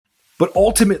But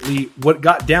ultimately, what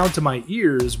got down to my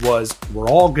ears was we're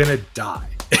all going to die.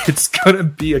 It's going to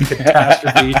be a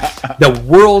catastrophe. The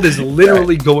world is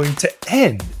literally going to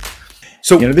end.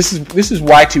 So this is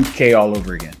Y2K all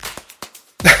over again.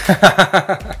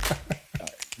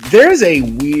 There's a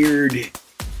weird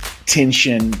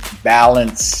tension,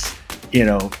 balance,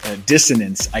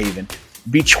 dissonance even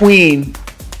between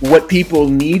what people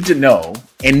need to know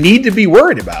and need to be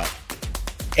worried about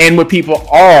and what people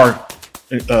are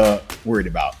worried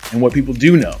about and what people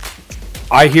do know.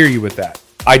 I hear you with that.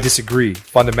 I disagree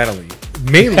fundamentally,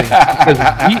 mainly because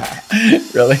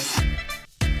Really?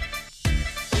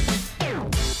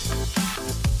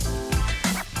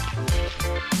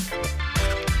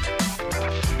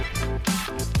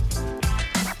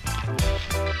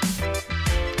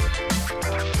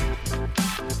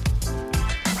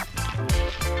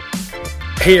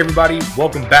 Hey everybody,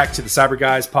 welcome back to the Cyber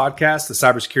Guys podcast, the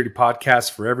cybersecurity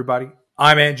podcast for everybody.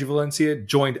 I'm Andrew Valencia,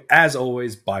 joined as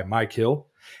always by Mike Hill.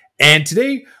 And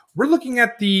today we're looking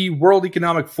at the World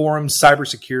Economic Forum's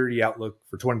cybersecurity outlook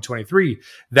for 2023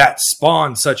 that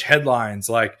spawned such headlines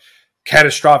like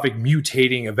catastrophic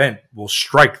mutating event will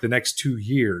strike the next 2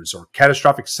 years or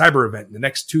catastrophic cyber event in the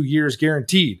next 2 years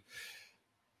guaranteed.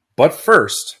 But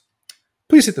first,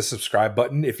 please hit the subscribe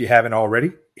button if you haven't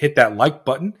already. Hit that like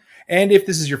button. And if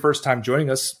this is your first time joining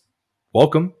us,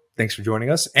 welcome. Thanks for joining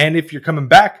us. And if you're coming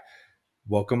back,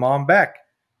 welcome on back.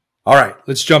 All right,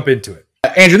 let's jump into it.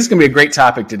 Andrew, this is going to be a great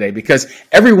topic today because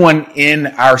everyone in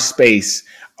our space,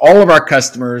 all of our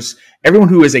customers, everyone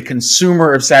who is a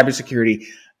consumer of cybersecurity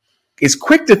is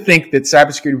quick to think that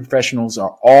cybersecurity professionals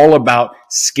are all about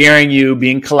scaring you,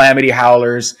 being calamity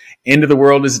howlers, end of the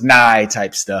world is nigh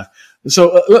type stuff.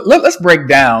 So let's break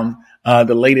down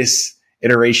the latest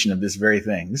iteration of this very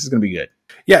thing. This is going to be good.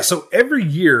 Yeah. So every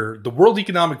year, the World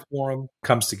Economic Forum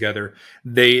comes together.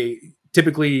 They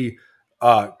typically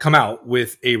come out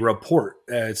with a report.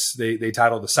 They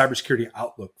title the Cybersecurity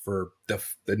Outlook for the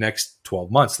next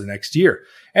 12 months, the next year.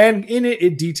 And in it,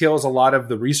 it details a lot of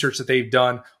the research that they've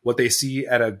done, what they see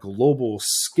at a global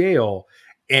scale.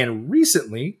 And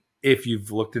recently, if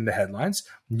you've looked in the headlines,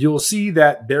 you'll see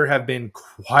that there have been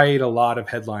quite a lot of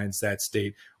headlines that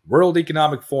state World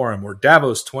Economic Forum or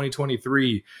Davos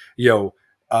 2023,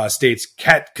 states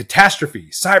catastrophe,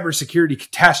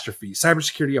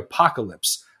 cybersecurity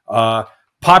apocalypse.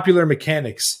 Popular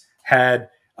Mechanics had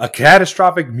a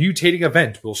catastrophic mutating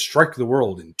event will strike the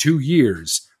world in 2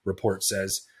 years, report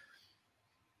says.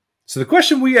 So the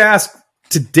question we ask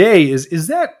today is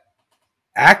that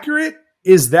accurate?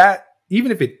 Is that,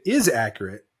 even if it is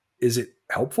accurate, is it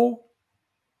helpful?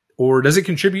 Or does it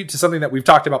contribute to something that we've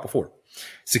talked about before?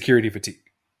 Security fatigue.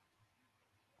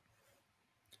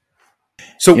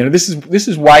 So this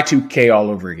is Y2K all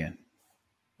over again.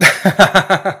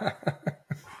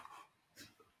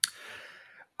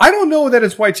 I don't know that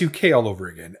it's Y2K all over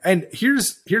again. And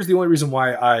here's the only reason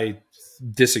why I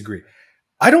disagree.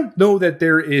 I don't know that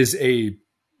there is a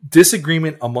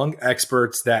disagreement among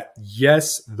experts that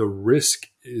yes, the risk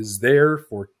is there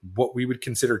for what we would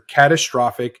consider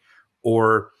catastrophic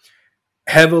or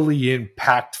heavily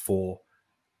impactful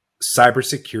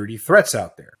cybersecurity threats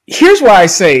out there. Here's why I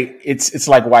say it's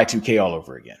like Y2K all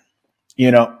over again.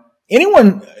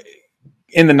 Anyone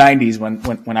in the 90s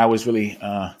when I was really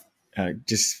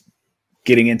just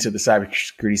getting into the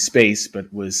cybersecurity space,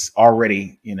 but was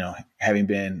already, having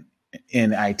been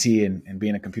in IT and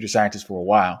being a computer scientist for a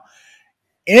while,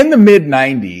 in the mid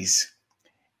 90s,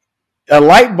 a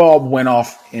light bulb went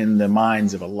off in the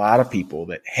minds of a lot of people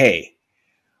that, hey,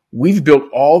 we've built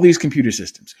all these computer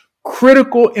systems,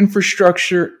 critical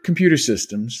infrastructure computer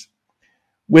systems,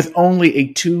 with only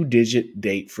a 2-digit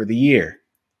date for the year.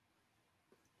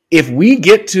 If we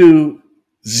get to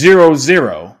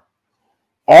 00,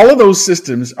 all of those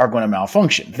systems are going to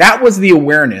malfunction. That was the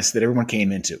awareness that everyone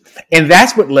came into. And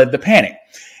that's what led the panic.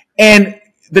 And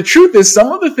the truth is,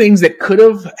 some of the things that could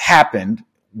have happened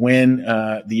when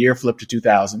the year flipped to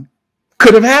 2000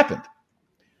 could have happened.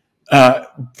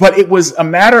 But it was a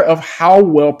matter of how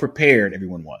well prepared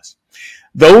everyone was.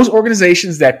 Those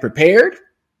organizations that prepared,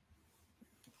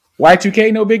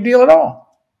 Y2K, no big deal at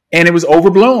all. And it was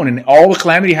overblown, and all the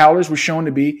calamity howlers were shown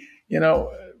to be,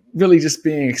 really just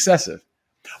being excessive.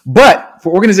 But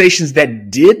for organizations that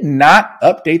did not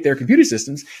update their computer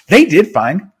systems, they did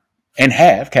find and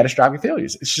have catastrophic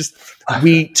failures. It's just,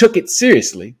 we took it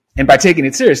seriously. And by taking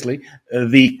it seriously,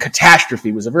 the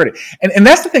catastrophe was averted. And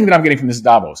that's the thing that I'm getting from this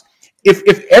Davos.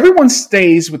 If everyone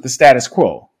stays with the status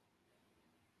quo,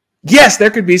 yes,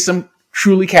 there could be some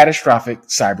truly catastrophic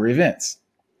cyber events.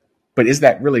 But is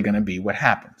that really going to be what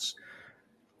happens?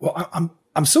 Well,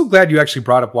 I'm so glad you actually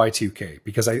brought up Y2K,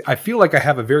 because I feel like I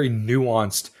have a very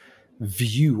nuanced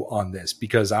view on this,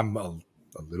 because I'm a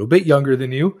little bit younger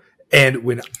than you. And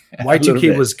when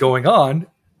Y2K was going on,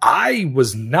 I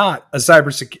was not in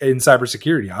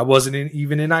cybersecurity. I wasn't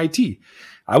even in IT.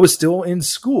 I was still in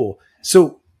school.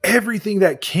 So everything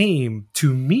that came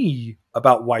to me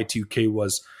about Y2K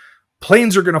was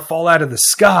planes are going to fall out of the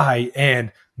sky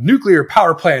and nuclear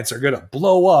power plants are going to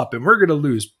blow up and we're going to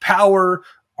lose power.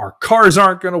 Our cars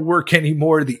aren't going to work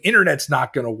anymore. The internet's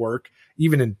not going to work.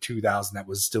 Even in 2000, that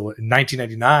was still in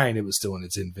 1999. It was still in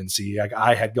its infancy.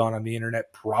 I had gone on the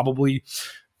internet probably,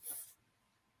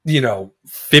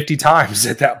 50 times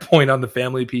at that point on the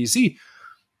family PC.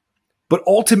 But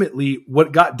ultimately,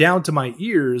 what got down to my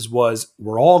ears was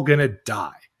we're all going to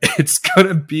die. It's going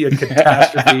to be a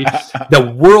catastrophe.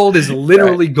 The world is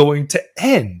literally going to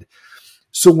end.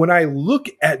 So when I look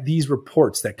at these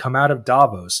reports that come out of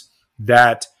Davos,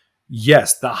 that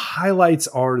yes, the highlights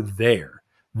are there,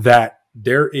 that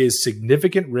there is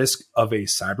significant risk of a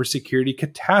cybersecurity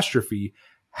catastrophe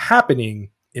happening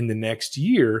in the next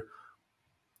year.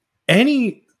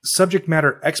 Any subject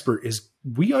matter expert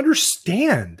we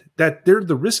understand that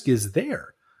the risk is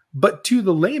there, but to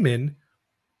the layman,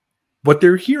 what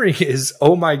they're hearing is,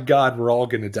 oh my God, we're all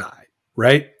going to die.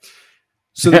 Right.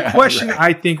 So the question,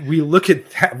 I think we look at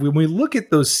that, when we look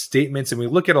at those statements and we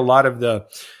look at a lot of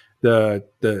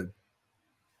the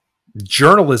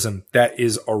journalism that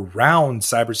is around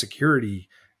cybersecurity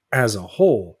as a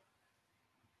whole,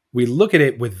 we look at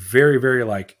it with very, very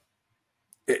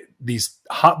these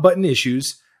hot button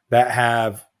issues that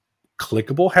have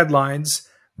clickable headlines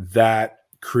that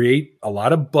create a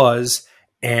lot of buzz.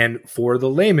 And for the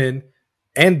layman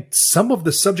and some of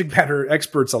the subject matter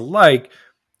experts alike,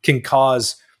 can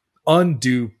cause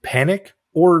undue panic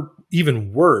or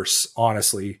even worse,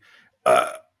 honestly,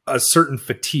 a certain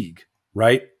fatigue,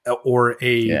 right? Or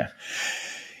a...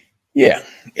 Yeah.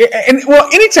 And well,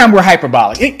 anytime we're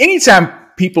hyperbolic, anytime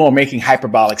people are making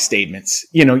hyperbolic statements,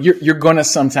 you're going to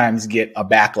sometimes get a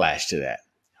backlash to that.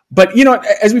 But,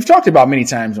 as we've talked about many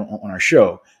times on our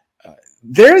show,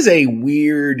 there's a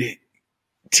weird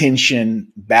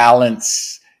tension,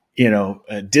 balance,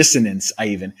 dissonance,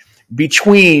 even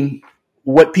between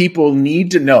what people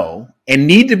need to know and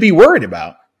need to be worried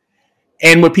about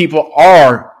and what people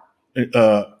are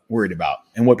worried about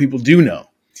and what people do know.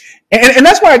 And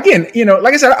that's why, again,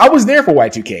 like I said, I was there for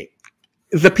Y2K.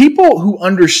 The people who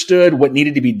understood what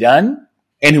needed to be done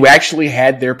and who actually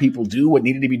had their people do what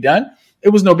needed to be done, it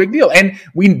was no big deal. And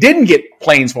we didn't get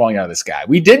planes falling out of the sky.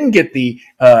 We didn't get the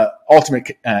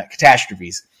ultimate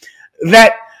catastrophes.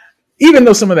 That, even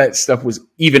though some of that stuff was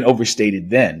even overstated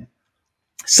then,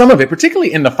 some of it,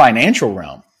 particularly in the financial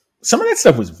realm, some of that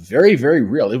stuff was very, very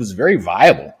real. It was very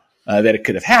viable that it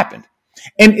could have happened.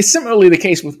 And it's similarly the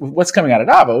case with what's coming out of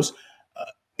Davos.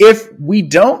 If we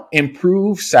don't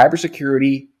improve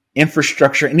cybersecurity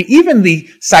infrastructure and even the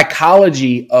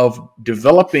psychology of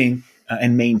developing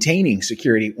and maintaining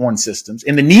security on systems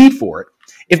and the need for it,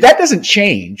 if that doesn't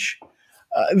change,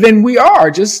 then we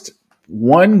are just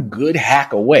one good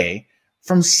hack away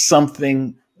from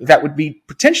something that would be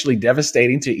potentially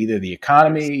devastating to either the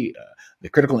economy, the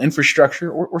critical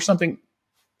infrastructure, or something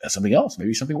else,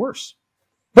 maybe something worse.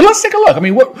 But let's take a look. I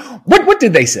mean, what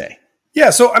did they say? Yeah,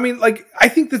 so I mean, I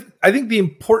think the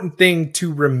important thing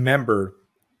to remember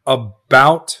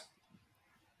about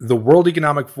the World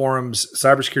Economic Forum's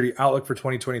cybersecurity outlook for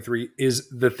 2023 is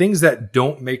the things that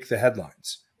don't make the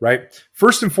headlines, right?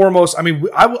 First and foremost, I mean,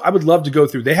 I would love to go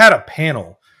through. They had a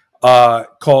panel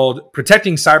called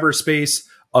 "Protecting Cyberspace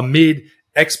Amid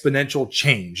Exponential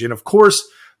Change," and of course,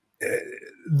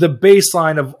 the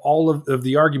baseline of all of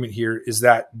the argument here is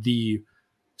that the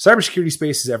cybersecurity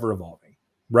space is ever evolving,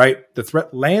 right? The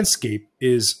threat landscape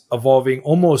is evolving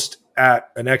almost at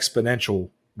an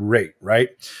exponential rate, right?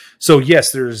 So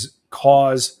yes, there's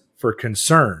cause for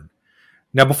concern.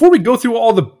 Now, before we go through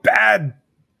all the bad,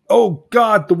 oh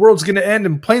God, the world's going to end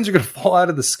and planes are going to fall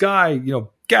out of the sky,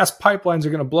 gas pipelines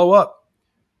are going to blow up,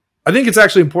 I think it's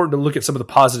actually important to look at some of the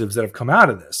positives that have come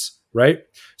out of this, right?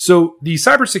 So the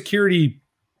cybersecurity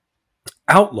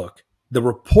outlook, the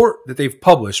report that they've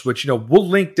published, which, we'll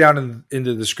link down in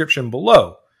the description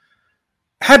below,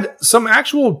 had some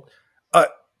actual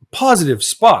positive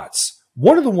spots.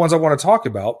 One of the ones I want to talk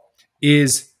about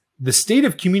is the state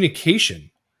of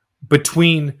communication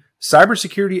between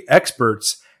cybersecurity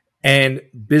experts and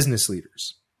business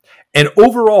leaders. And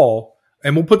overall,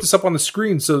 and we'll put this up on the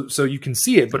screen so you can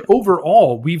see it, but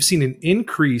overall, we've seen an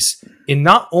increase in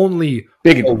not only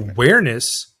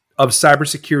awareness of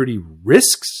cybersecurity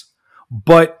risks,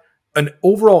 but an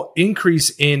overall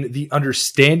increase in the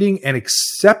understanding and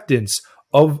acceptance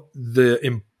of the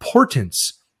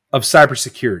importance of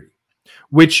cybersecurity,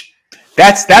 which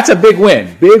that's a big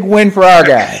win. Big win for our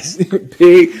guys.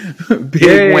 big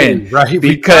win. Right?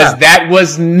 Because that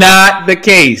was not the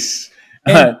case.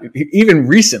 Even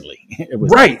recently. It was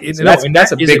right. So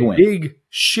that's a big win. Big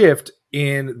shift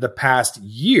in the past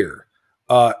year.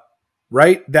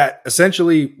 Right? That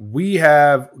essentially we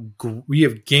have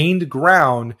gained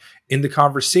ground in the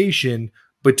conversation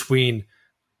between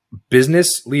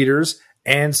business leaders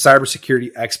and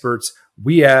cybersecurity experts.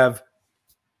 We have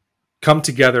come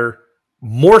together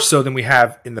more so than we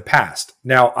have in the past.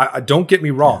 Now, I don't get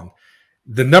me wrong.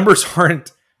 The numbers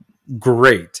aren't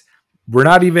great. We're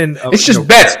not even. It's just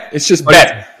better. It's just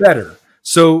better.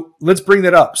 So let's bring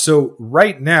that up. So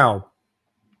right now,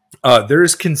 there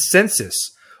is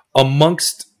consensus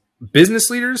amongst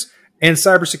business leaders and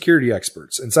cybersecurity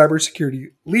experts and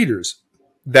cybersecurity leaders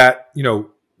that,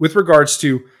 with regards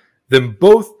to them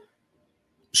both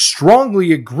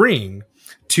strongly agreeing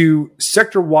to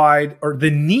sector-wide, or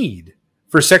the need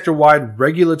for sector-wide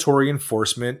regulatory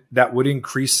enforcement that would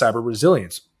increase cyber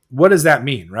resilience. What does that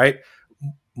mean, right?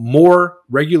 More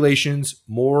regulations,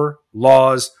 more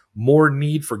laws, more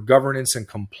need for governance and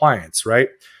compliance, right?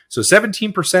 So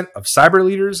 17% of cyber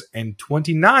leaders and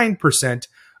 29%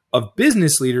 of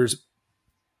business leaders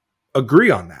agree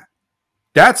on that.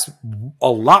 That's a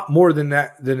lot more than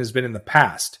has been in the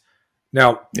past.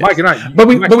 Now, yes. Mike and I, but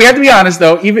we have to be honest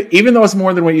though. Even though it's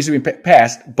more than what used to be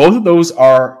passed, both of those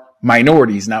are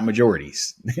minorities, not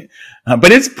majorities.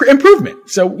 But it's improvement.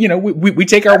 So we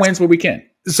take our wins where we can.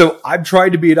 So I've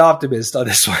tried to be an optimist on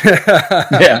this one.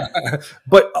 Yeah,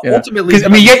 but ultimately,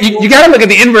 you got to look at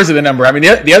the inverse of the number. I mean,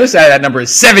 the other side of that number is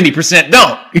 70%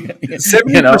 don't.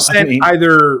 70%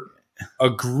 either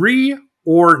agree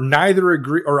or neither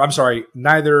agree, or I'm sorry,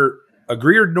 neither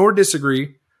agree or nor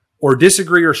disagree, or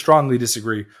disagree or strongly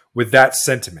disagree with that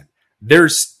sentiment.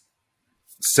 There's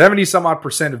 70 some odd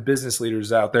 % of business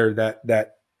leaders out there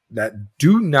that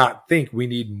do not think we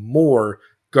need more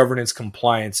governance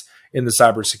compliance in the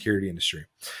cybersecurity industry.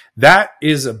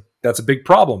 That's a big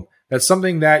problem. That's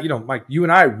something that, Mike, you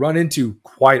and I run into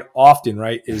quite often,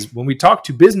 right? Is when we talk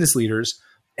to business leaders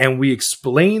and we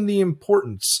explain the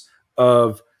importance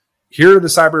of, here are the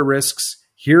cyber risks,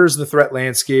 here's the threat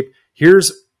landscape,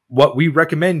 here's what we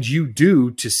recommend you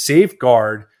do to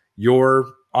safeguard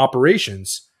your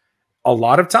operations. A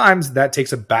lot of times that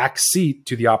takes a back seat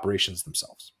to the operations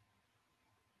themselves.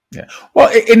 Yeah. Well,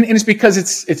 and it's because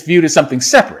it's viewed as something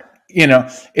separate.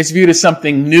 It's viewed as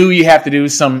something new. You have to do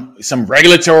some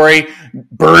regulatory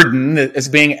burden that is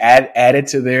being added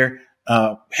to their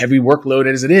heavy workload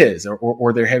as it is,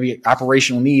 or their heavy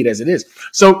operational need as it is.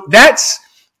 So that's,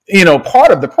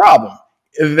 part of the problem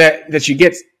that you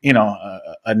get,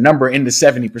 a number in the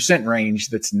 70% range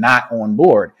that's not on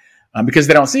board because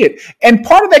they don't see it. And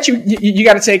part of that you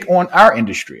got to take on our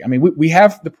industry. I mean, we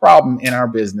have the problem in our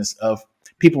business of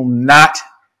people not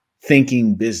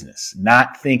thinking business,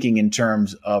 not thinking in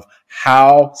terms of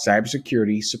how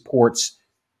cybersecurity supports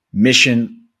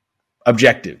mission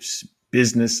objectives,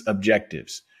 business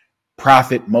objectives,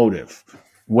 profit motive,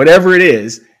 whatever it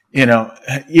is.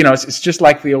 It's just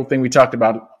like the old thing we talked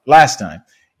about last time.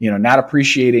 Not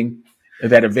appreciating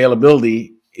that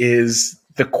availability is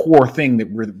the core thing that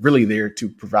we're really there to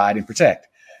provide and protect,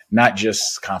 not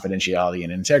just confidentiality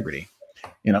and integrity.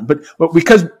 But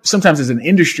because sometimes as an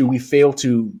industry, we fail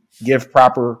to give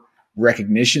proper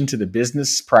recognition to the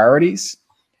business priorities,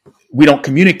 we don't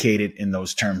communicate it in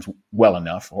those terms well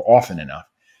enough or often enough.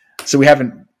 So we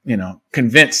haven't,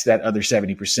 convinced that other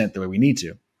 70% the way we need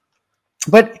to.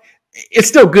 But it's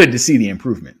still good to see the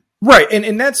improvement. Right.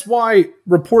 And that's why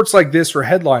reports like this, or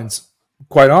headlines,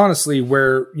 quite honestly,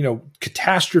 where,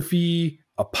 catastrophe,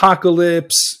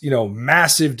 apocalypse,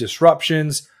 massive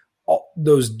disruptions,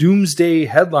 those doomsday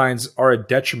headlines are a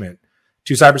detriment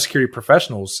to cybersecurity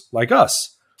professionals like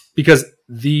us, because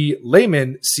the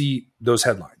laymen see those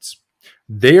headlines.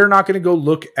 They are not going to go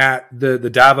look at the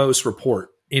Davos report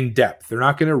in depth. They're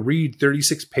not going to read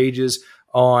 36 pages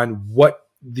on what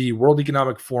the World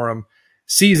Economic Forum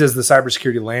sees as the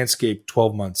cybersecurity landscape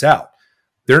 12 months out.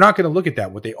 They're not going to look at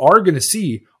that. What they are going to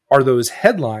see are those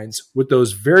headlines with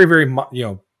those very, very,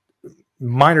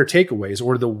 minor takeaways,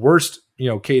 or the worst,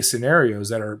 case scenarios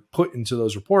that are put into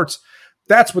those reports.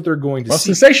 That's what they're going to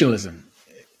see. Sensationalism.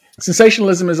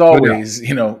 Sensationalism is always,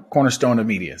 cornerstone of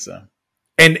media. So,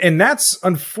 and that's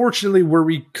unfortunately where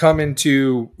we come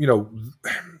into,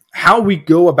 how we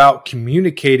go about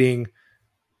communicating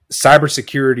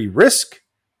cybersecurity risk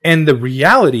and the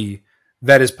reality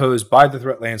that is posed by the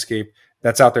threat landscape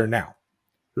that's out there now.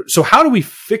 So how do we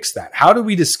fix that? How do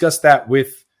we discuss that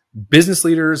with business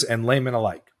leaders and laymen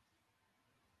alike?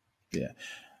 Yeah.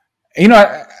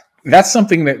 That's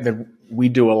something that we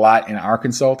do a lot in our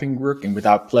consulting work, and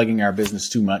without plugging our business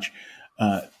too much,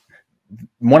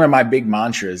 one of my big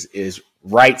mantras is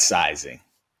right sizing,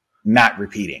 not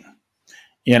repeating.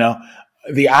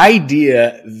 The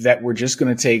idea that we're just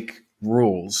going to take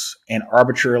rules and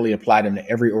arbitrarily apply them to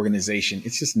every organization,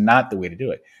 it's just not the way to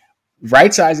do it.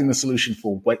 Right sizing the solution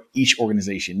for what each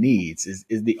organization needs is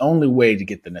the only way to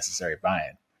get the necessary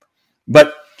buy-in.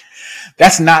 But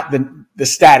that's not the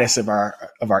status of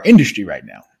our industry right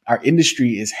now. Our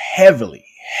industry is heavily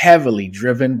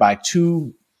driven by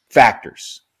two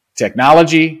factors: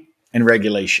 technology and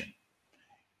regulation.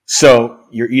 So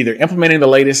you're either implementing the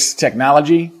latest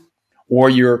technology or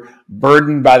you're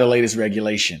burdened by the latest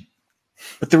regulation.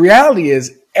 But the reality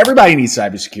is everybody needs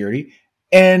cybersecurity,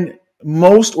 and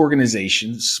most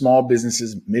organizations, small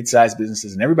businesses, mid-sized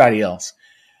businesses, and everybody else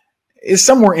is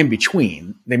somewhere in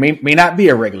between. They may not be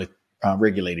a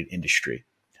regulated industry.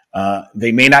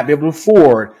 They may not be able to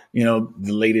afford, the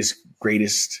latest,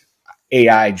 greatest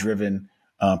AI-driven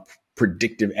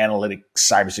predictive analytic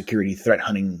cybersecurity threat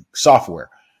hunting software.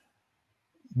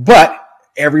 But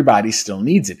everybody still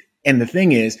needs it. And the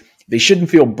thing is, they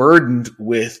shouldn't feel burdened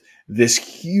with this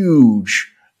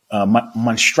huge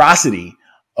monstrosity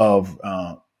of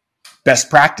best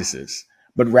practices,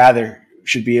 but rather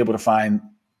should be able to find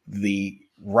the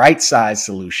right size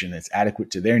solution that's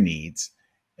adequate to their needs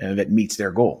and that meets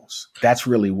their goals. That's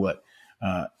really what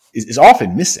is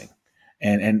often missing.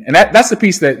 And that's the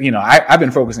piece that, I've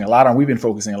been focusing a lot on. We've been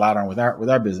focusing a lot on with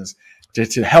our business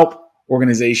to help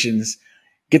organizations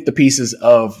get the pieces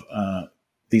of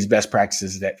these best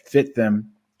practices that fit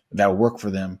them, that will work for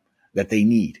them, that they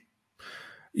need.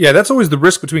 Yeah, that's always the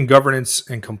risk between governance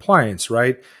and compliance,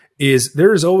 right? Is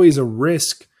there is always a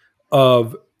risk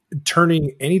of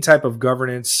turning any type of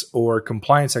governance or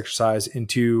compliance exercise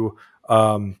into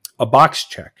a box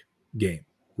check game,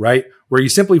 right? Where you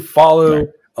simply follow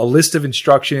a list of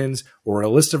instructions or a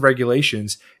list of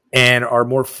regulations and are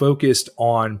more focused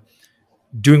on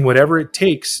doing whatever it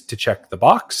takes to check the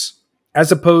box,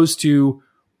 as opposed to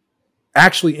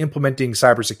actually implementing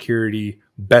cybersecurity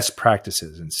best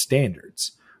practices and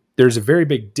standards. There's a very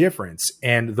big difference.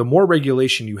 And the more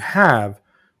regulation you have,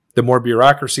 the more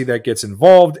bureaucracy that gets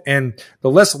involved, and the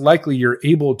less likely you're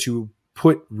able to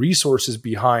put resources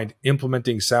behind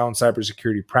implementing sound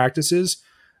cybersecurity practices.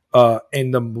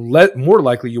 And the more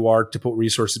likely you are to put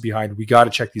resources behind, we got to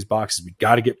check these boxes. We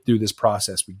got to get through this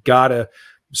process. We got to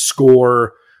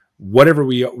score whatever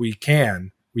we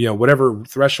can, whatever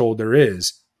threshold there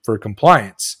is for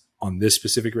compliance on this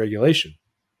specific regulation.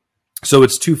 So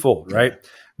it's twofold, right?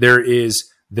 There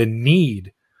is the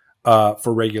need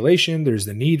for regulation. There's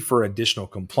the need for additional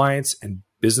compliance, and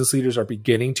business leaders are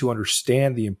beginning to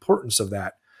understand the importance of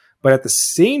that. But at the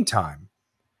same time,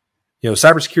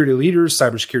 cybersecurity leaders,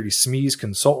 cybersecurity SMEs,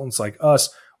 consultants like us,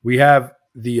 we have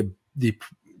the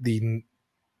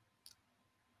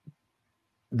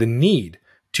need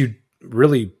to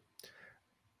really,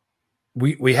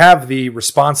 we have the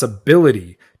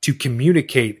responsibility to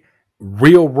communicate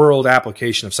real world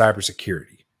application of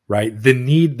cybersecurity, right? The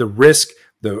need, the risk,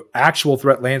 the actual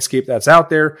threat landscape that's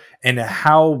out there, and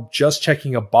how just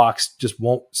checking a box just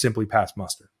won't simply pass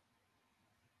muster.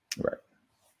 Right.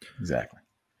 Exactly.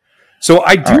 So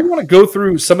I do want to go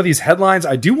through some of these headlines.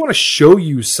 I do want to show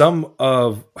you some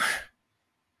of,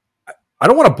 I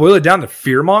don't want to boil it down to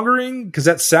fear mongering because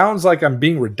that sounds like I'm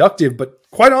being reductive, but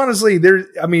quite honestly,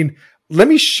 let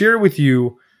me share with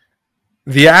you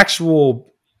the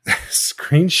actual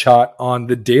screenshot on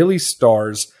the Daily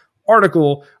Star's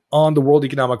article on the World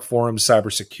Economic Forum's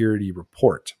cybersecurity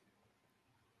report.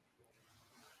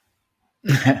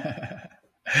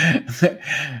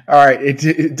 All right,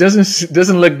 it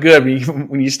doesn't look good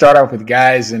when you start off with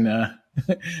guys in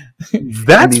these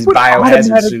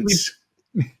biohazard suits.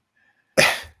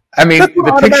 I mean,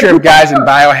 the picture of guys in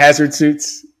biohazard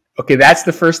suits. Okay, that's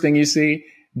the first thing you see.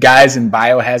 Guys in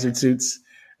biohazard suits.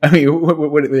 I mean,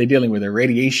 what are they dealing with? A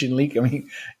radiation leak? I mean,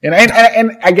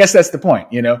 and I guess that's the point.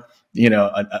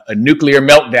 A nuclear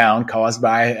meltdown caused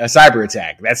by a cyber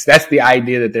attack. That's the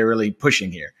idea that they're really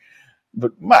pushing here.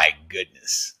 But my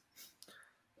goodness.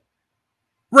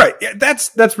 Right. Yeah,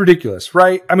 that's ridiculous,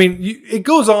 right? I mean, it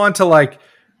goes on to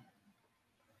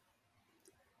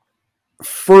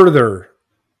further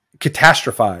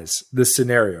catastrophize this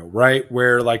scenario, right?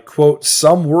 Where quote,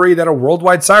 some worry that a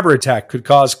worldwide cyber attack could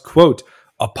cause, quote,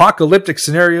 apocalyptic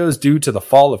scenarios due to the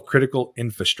fall of critical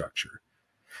infrastructure.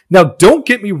 Now, don't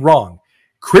get me wrong.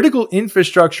 Critical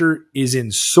infrastructure is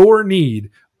in sore need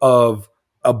of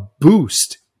a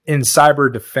boost in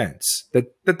cyber defense.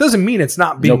 That doesn't mean it's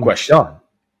not being done.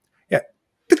 Yeah,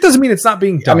 that doesn't mean it's not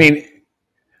being done. I mean,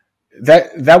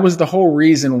 that was the whole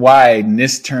reason why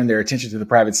NIST turned their attention to the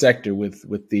private sector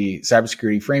with the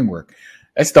cybersecurity framework.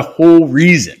 That's the whole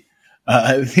reason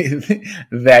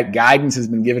that guidance has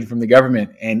been given from the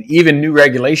government, and even new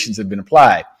regulations have been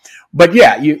applied. But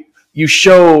yeah, you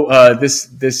show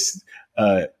this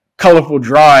colorful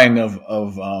drawing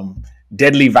of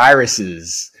deadly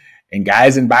viruses and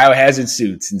guys in biohazard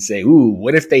suits, and say, "Ooh,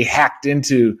 what if they hacked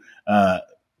into a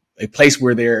place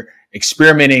where they're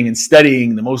experimenting and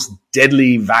studying the most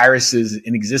deadly viruses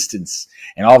in existence,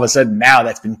 and all of a sudden now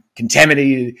that's been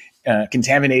contaminated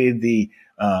the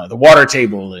water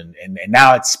table, and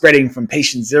now it's spreading from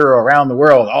patient zero around the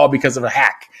world, all because of a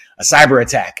cyber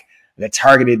attack that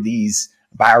targeted these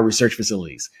bioresearch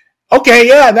facilities." Okay,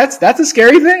 yeah, that's a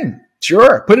scary thing.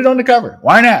 Sure, put it on the cover.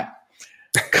 Why not?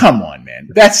 Come on, man.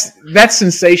 That's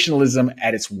sensationalism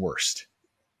at its worst.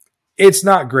 It's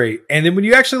not great. And then when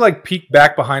you actually like peek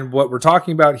back behind what we're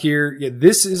talking about here,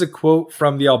 this is a quote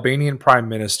from the Albanian prime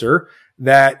minister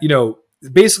that,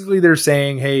 basically they're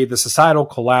saying, hey, the societal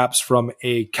collapse from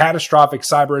a catastrophic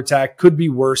cyber attack could be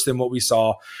worse than what we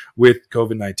saw with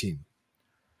COVID-19.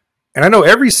 And I know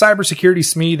every cybersecurity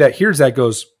SME that hears that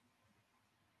goes,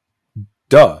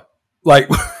 duh. Like,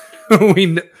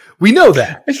 we know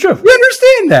that. It's true. We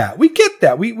understand that. We get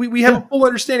that. We have a full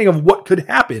understanding of what could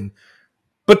happen.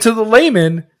 But to the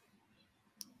layman,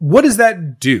 what does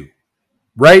that do?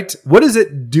 Right? What is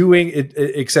it doing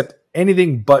except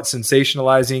anything but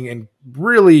sensationalizing and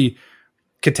really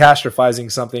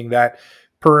catastrophizing something that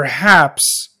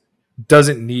perhaps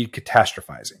doesn't need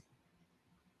catastrophizing?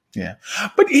 Yeah.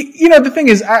 But, the thing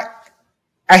is,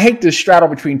 I hate to straddle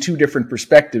between two different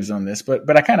perspectives on this,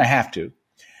 but I kind of have to.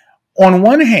 On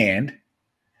one hand,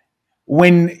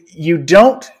 when you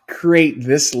don't create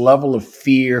this level of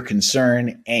fear,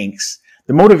 concern, angst,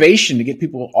 the motivation to get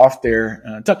people off their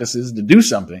tuckuses to do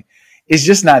something is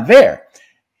just not there.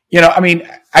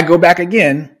 I go back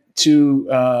again to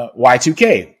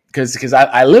Y2K because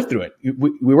I lived through it.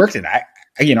 We worked in it.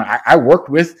 I worked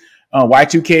with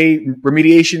Y2K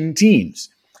remediation teams.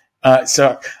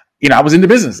 So I was in the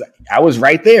business. I was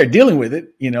right there dealing with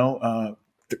it,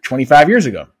 25 years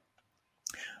ago.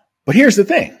 But here's the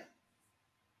thing.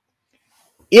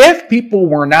 If people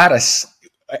were not as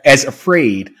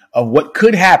afraid of what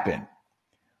could happen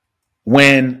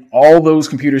when all those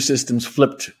computer systems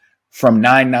flipped from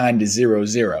 99 to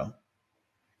 00,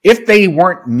 if they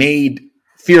weren't made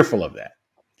fearful of that,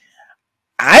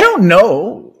 I don't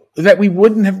know that we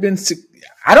wouldn't have been.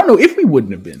 I don't know if we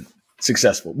wouldn't have been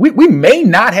successful. We may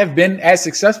not have been as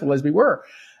successful as we were.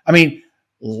 I mean,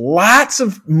 lots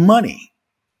of money,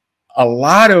 a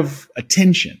lot of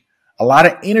attention, a lot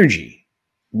of energy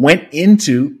went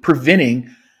into preventing,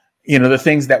 the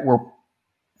things that were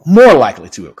more likely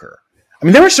to occur. I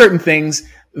mean, there were certain things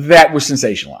that were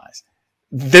sensationalized.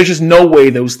 There's just no way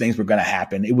those things were going to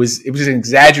happen. It was an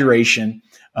exaggeration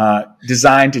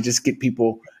designed to just get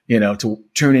people, to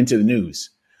tune into the news.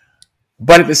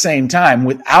 But at the same time,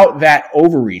 without that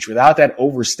overreach, without that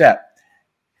overstep,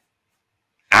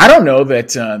 I don't know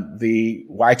that the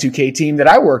Y2K team that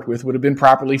I worked with would have been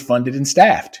properly funded and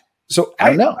staffed. So I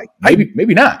don't know.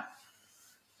 Maybe not.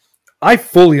 I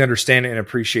fully understand and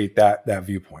appreciate that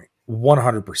viewpoint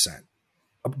 100%.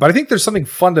 But I think there's something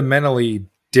fundamentally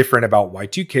different about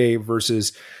Y2K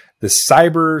versus the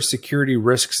cyber security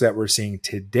risks that we're seeing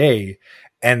today.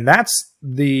 And that's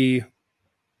the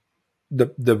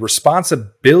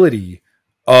responsibility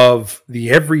of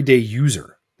the everyday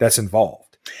user that's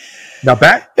involved. Now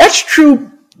that's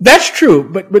true.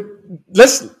 But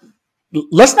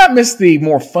let's not miss the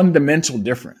more fundamental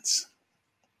difference.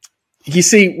 You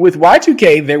see, with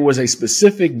Y2K, there was a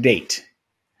specific date.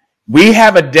 We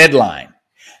have a deadline.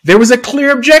 There was a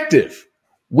clear objective.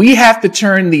 We have to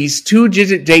turn these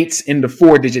 2-digit dates into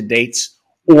 4-digit dates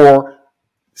or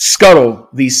scuttle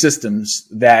these systems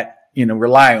that,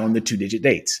 rely on the 2-digit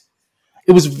dates.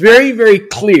 It was very, very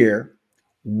clear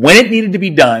when it needed to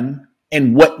be done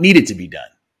and what needed to be done.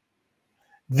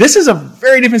 This is a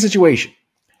very different situation.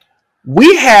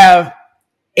 We have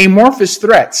amorphous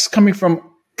threats coming from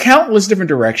countless different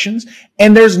directions,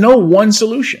 and there's no one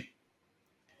solution.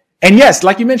 And yes,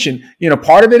 like you mentioned,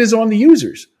 part of it is on the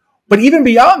users, but even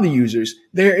beyond the users,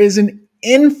 there is an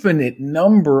infinite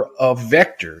number of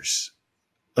vectors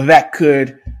that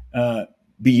could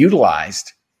be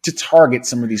utilized to target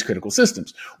some of these critical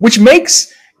systems, which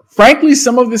makes, frankly,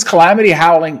 some of this calamity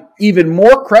howling even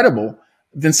more credible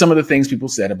than some of the things people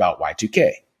said about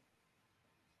Y2K.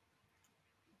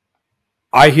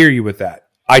 I hear you with that.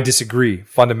 I disagree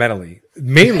fundamentally,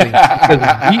 mainly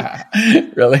because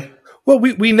really. Well,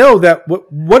 we know that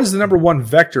what is the number one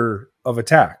vector of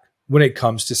attack when it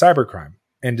comes to cybercrime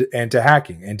and to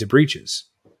hacking and to breaches?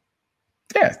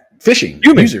 Yeah, phishing,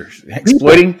 Human. users,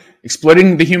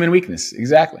 exploiting the human weakness.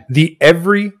 Exactly. The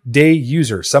everyday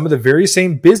user, some of the very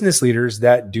same business leaders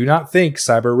that do not think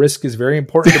cyber risk is very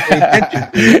important to pay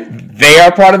attention to. They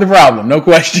are part of the problem, no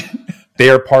question. They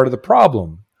are part of the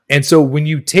problem. And so when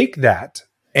you take that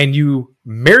and you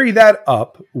marry that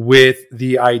up with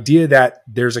the idea that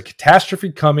there's a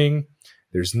catastrophe coming,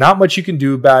 there's not much you can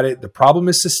do about it, the problem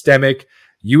is systemic,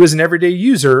 you as an everyday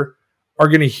user are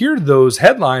going to hear those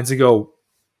headlines and go,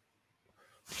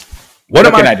 what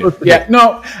am I supposed to do? Yeah,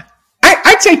 no,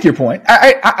 I take your point.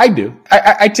 I do.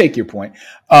 I take your point.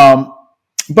 But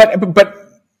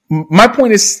my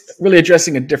point is really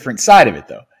addressing a different side of it,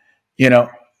 though.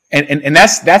 And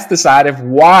that's the side of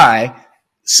why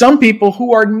some people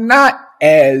who are not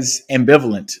as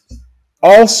ambivalent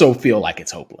also feel like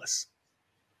it's hopeless.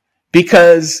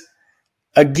 Because,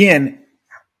 again,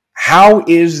 how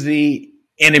is the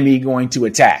enemy going to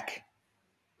attack?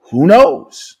 Who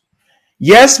knows?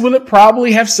 Yes, will it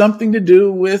probably have something to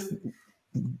do with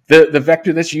the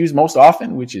vector that's used most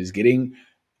often, which is getting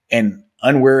an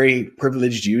unwary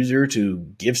privileged user to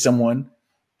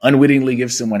unwittingly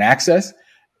give someone access?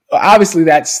 Obviously,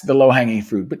 that's the low-hanging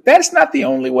fruit, but that's not the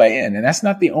only way in, and that's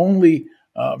not the only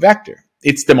vector.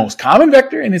 It's the most common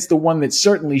vector, and it's the one that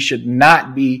certainly should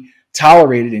not be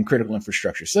tolerated in critical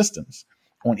infrastructure systems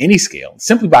on any scale,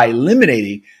 simply by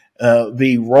eliminating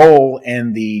the role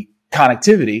and the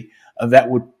connectivity that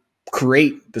would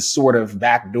create the sort of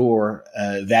backdoor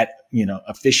that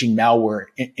a phishing malware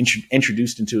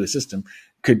introduced into a system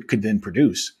could then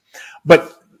produce.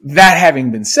 But that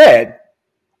having been said,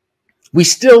 we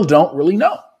still don't really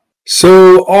know.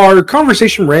 So our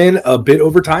conversation ran a bit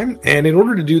over time, and in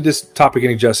order to do this topic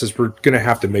any justice, we're going to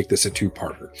have to make this a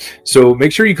two-parter. So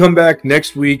make sure you come back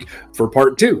next week for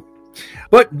part 2.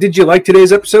 But did you like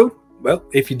today's episode? Well,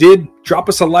 if you did, drop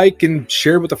us a like and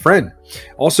share with a friend.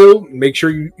 Also, make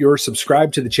sure you're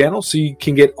subscribed to the channel so you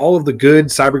can get all of the good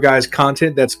Cyber Guys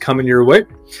content that's coming your way.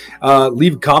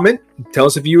 Leave a comment. Tell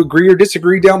us if you agree or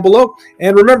disagree down below.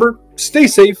 And remember, stay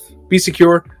safe, be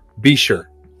secure, be sure.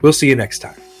 We'll see you next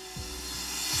time.